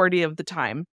yourself majority of the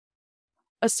time.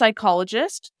 A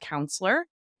psychologist, counselor,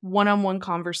 one-on-one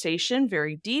conversation,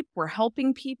 very deep. We're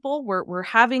helping people. We're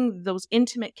having those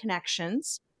intimate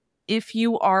connections. If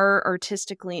you are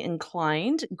artistically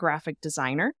inclined, graphic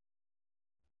designer,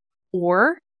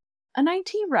 or an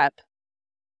IT rep.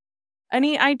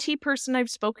 Any IT person I've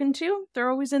spoken to, they're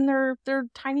always in their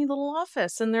tiny little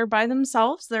office and they're by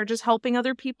themselves. They're just helping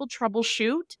other people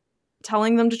troubleshoot,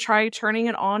 telling them to try turning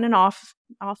it on and off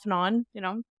and on, I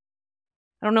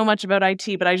don't know much about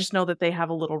IT, but I just know that they have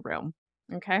a little room.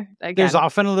 Okay. Again, there's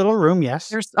often a little room.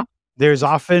 Yes. There's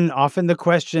often the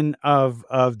question of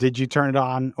did you turn it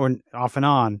on or off and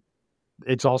on?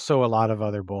 It's also a lot of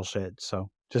other bullshit. So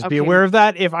Just be Okay. aware of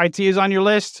that. If IT is on your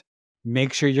list,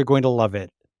 make sure you're going to love it.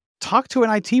 Talk to an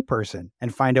IT person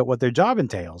and find out what their job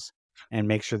entails and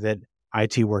make sure that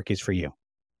IT work is for you.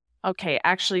 Okay,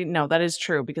 actually, no, that is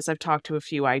true because I've talked to a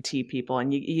few IT people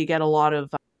and you get a lot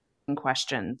of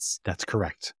questions. That's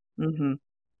correct. Mm-hmm.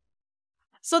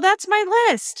 So that's my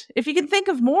list. If you can think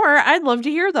of more, I'd love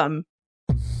to hear them.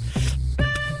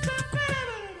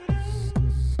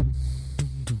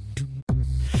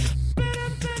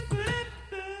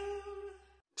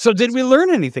 So did we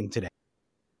learn anything today?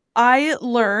 I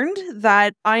learned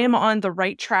that I am on the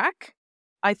right track.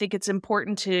 I think it's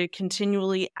important to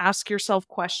continually ask yourself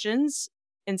questions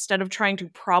instead of trying to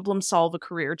problem solve a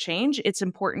career change. It's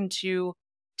important to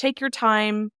take your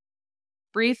time,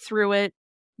 breathe through it,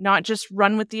 not just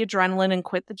run with the adrenaline and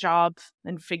quit the job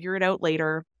and figure it out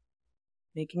later.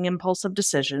 Making impulsive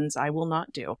decisions, I will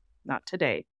not do. Not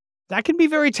today. That can be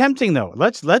very tempting, though.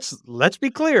 Let's be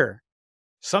clear.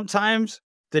 Sometimes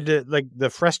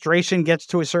the frustration gets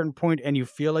to a certain point, and you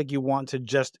feel like you want to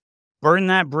just burn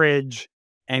that bridge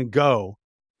and go.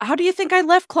 How do you think I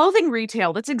left clothing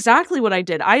retail? That's exactly what I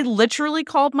did. I literally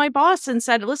called my boss and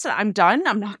said, "Listen, I'm done.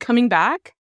 I'm not coming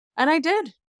back." And I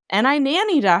did. And I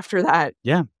nannied after that.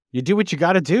 Yeah, you do what you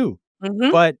got to do.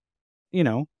 Mm-hmm. But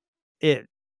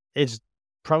it's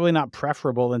probably not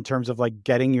preferable in terms of like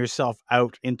getting yourself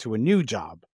out into a new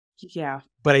job. Yeah.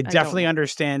 But I don't definitely know.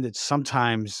 understand that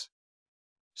sometimes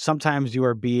you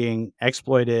are being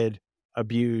exploited,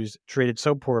 abused, treated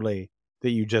so poorly that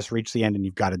you just reach the end and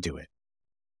you've got to do it.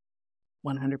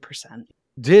 100%.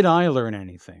 Did I learn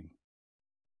anything?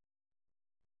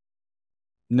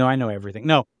 No, I know everything.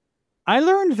 No, I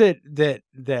learned that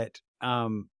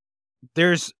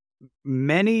there's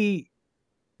many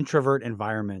introvert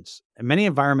environments and many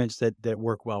environments that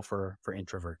work well for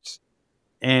introverts,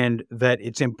 and that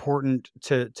it's important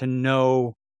to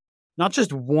know not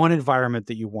just one environment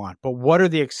that you want, but what are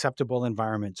the acceptable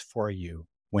environments for you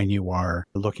when you are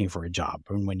looking for a job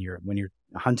and when you're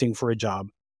hunting for a job.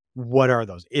 What are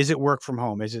those? Is it work from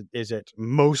home? Is it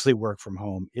mostly work from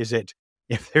home? Is it,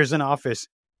 if there's an office,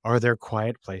 are there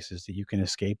quiet places that you can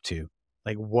escape to?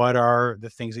 Like, what are the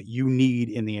things that you need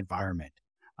in the environment?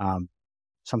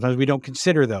 Sometimes we don't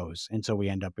consider those, and so we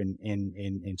end up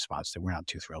in spots that we're not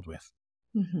too thrilled with.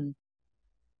 Mm-hmm.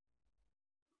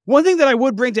 One thing that I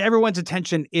would bring to everyone's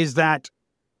attention is that,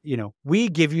 we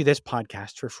give you this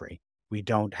podcast for free. We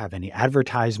don't have any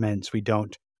advertisements. We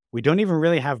don't even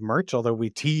really have merch, although we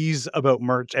tease about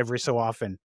merch every so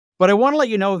often. But I want to let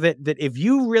you know that if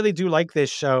you really do like this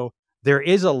show, there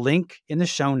is a link in the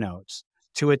show notes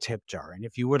to a tip jar. And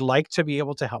if you would like to be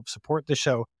able to help support the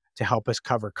show, to help us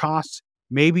cover costs,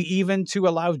 maybe even to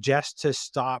allow Jess to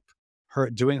stop her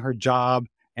doing her job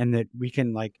and that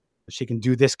she can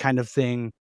do this kind of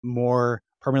thing more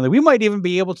permanently. We might even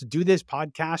be able to do this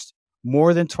podcast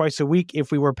more than twice a week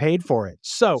if we were paid for it.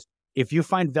 So if you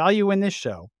find value in this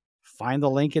show, find the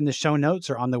link in the show notes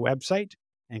or on the website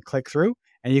and click through,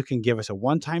 and you can give us a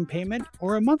one-time payment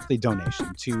or a monthly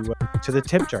donation to the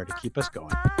tip jar to keep us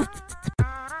going.